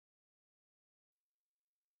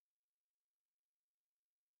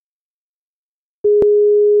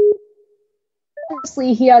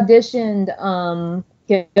honestly, he auditioned on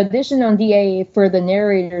VA for the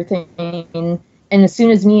narrator thing, and as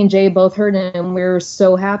soon as me and Jay both heard him, we were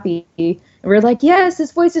so happy. And we were like, yes,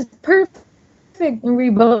 his voice is perfect, and we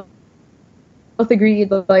both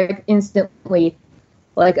agreed like instantly.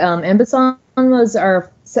 Like Embasson was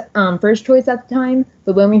our first choice at the time,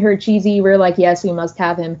 but when we heard Cheesy, we were like, yes, we must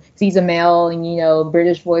have him because he's a male and, you know,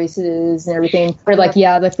 British voices and everything. We're like,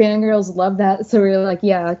 yeah, the fangirls love that, so we were like,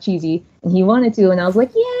 yeah, Cheesy, and he wanted to, and I was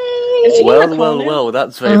like, yay! Well,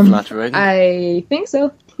 that's very flattering. I think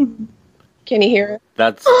so. Can you hear it?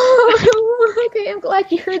 That's okay. I'm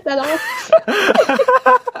glad you heard that all.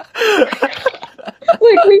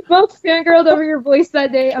 Like, we both fangirled over your voice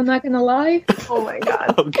that day. I'm not gonna lie. Oh my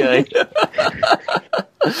god. okay.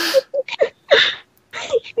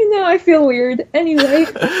 You know, I feel weird. Anyway.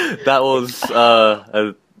 That was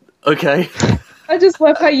okay. I just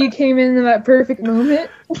love how you came in that perfect moment.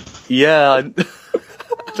 Yeah. I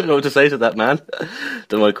don't know what to say to that, man.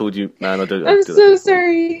 Don't know why I called you man. I'm so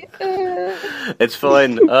sorry. It's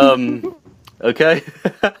fine. Okay.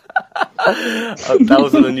 That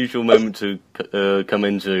was an unusual moment to come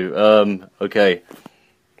into. Okay.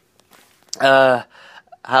 How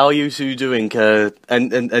are you two doing?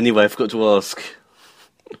 And anyway, I forgot to ask.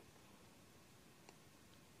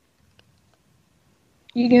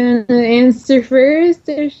 You gonna answer first,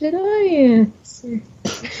 or should I answer?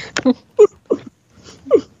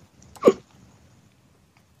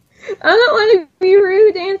 I don't want to be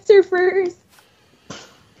rude. Answer first.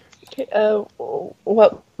 Okay,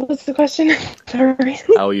 what was the question? Sorry.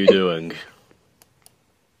 How are you doing?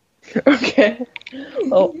 Okay.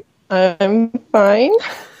 Well, I'm fine.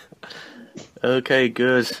 Okay,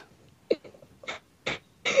 good.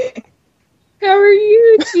 How are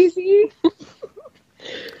you, Cheesy?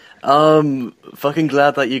 Fucking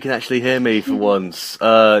glad that you can actually hear me for once.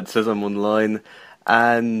 It says I'm online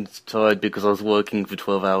and tired because I was working for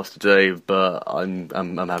 12 hours today, but I'm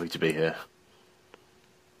happy to be here.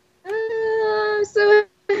 I'm so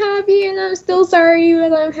happy, and I'm still sorry,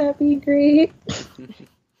 but I'm happy. Great.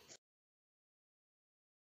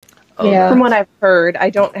 Yeah. From what I've heard,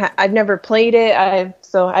 I've never played it.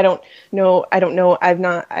 So I don't know. I've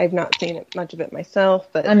not seen it, much of it myself.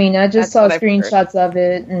 But I mean, I just saw screenshots of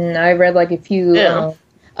it, and I read like a few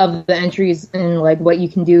of the entries and like what you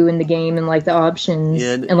can do in the game and like the options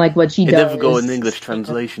and like what she does. It never got an English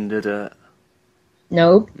translation, did it?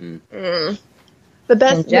 Nope. The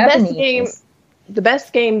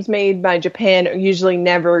best games made by Japan usually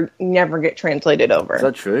never get translated over. Is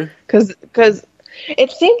that true? Because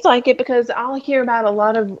it seems like it, because I'll hear about a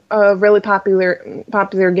lot of really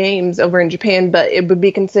popular games over in Japan, but it would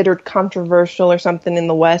be considered controversial or something in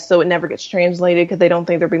the West, so it never gets translated because they don't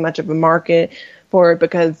think there'd be much of a market for it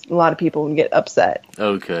because a lot of people would get upset.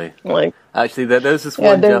 Okay. Like, actually, there's this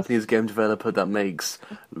one Japanese game developer that makes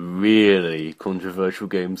really controversial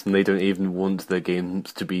games, and they don't even want their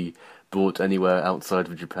games to be brought anywhere outside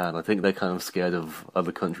of Japan. I think they're kind of scared of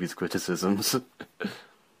other countries' criticisms.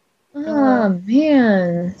 Oh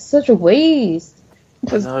man, such a waste.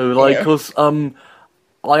 No, like, because I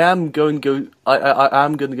am going to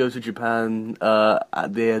go to Japan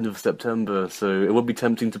at the end of September, so it would be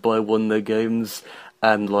tempting to buy one of their games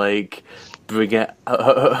and like bring it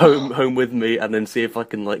home with me, and then see if I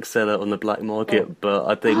can like sell it on the black market. But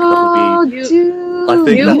I think that would be. Dude, I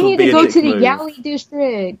think you need to go to the Yaoi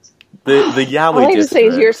district. The Yaoi district. All I have to say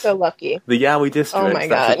is you're so lucky. The Yaoi district. Oh my God.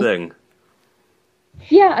 That's the thing.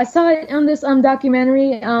 Yeah, I saw it on this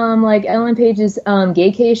documentary, like Ellen Page's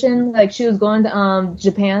Gaycation. Like she was going to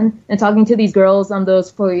Japan and talking to these girls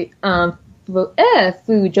those Fujoshi. I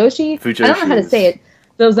don't know how to say it.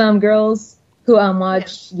 Those girls who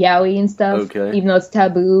watch yaoi and stuff, even though it's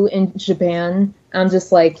taboo in Japan. I'm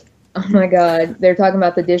just like, oh my god, they're talking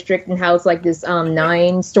about the district and how it's like this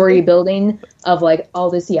 9-story building of like all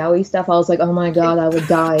this yaoi stuff. I was like, oh my god, I would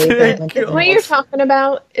die. What you're talking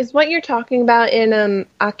about is what you're talking about in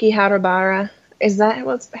Akihabara. Is that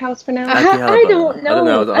how it's pronounced? I don't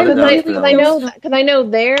know. Because I know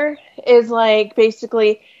there is like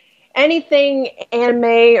basically anything anime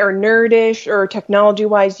or nerdish or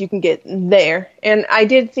technology-wise you can get there. And I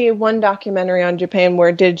did see one documentary on Japan where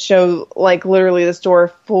it did show like literally the store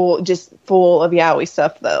full of yaoi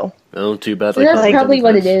stuff though. Oh, too bad. So that's probably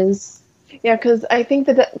what it is. Yeah, because I think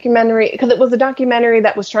the documentary, because it was a documentary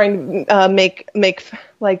that was trying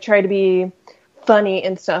to try to be funny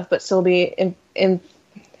and stuff, but still be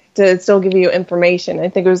to still give you information. I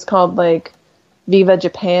think it was called like Viva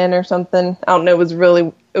Japan or something. I don't know. It was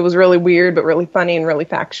really weird, but really funny and really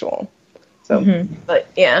factual. So, But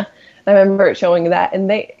yeah, I remember it showing that, and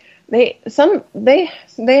they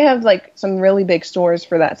have like some really big stores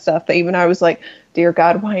for that stuff that even I was like, dear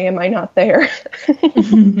God, why am I not there?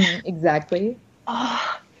 Exactly.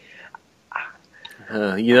 That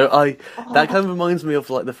kind of reminds me of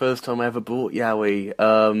like the first time I ever bought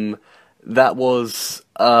Yaoi. That was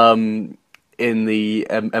in the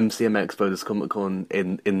MCM Expo, this Comic Con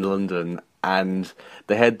in London, and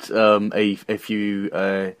they had a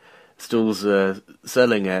few stalls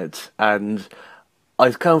selling it, and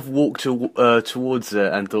I kind of walked towards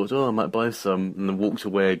it and thought, oh, I might buy some, and then walked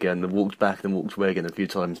away again, then walked back, and then walked away again a few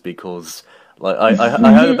times because like I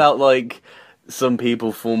heard about like some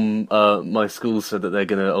people from my school said that they're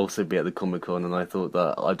going to also be at the Comic Con, and I thought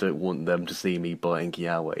that I don't want them to see me buying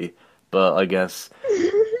Yaoi. But I guess,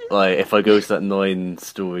 like, if I go to that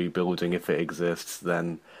 9-story building, if it exists,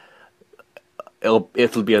 then it'll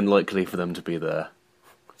be unlikely for them to be there.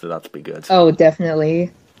 So that'd be good. Oh,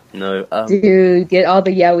 definitely. No, dude, get all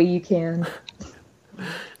the yaoi you can.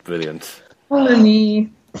 Brilliant. For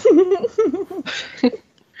me.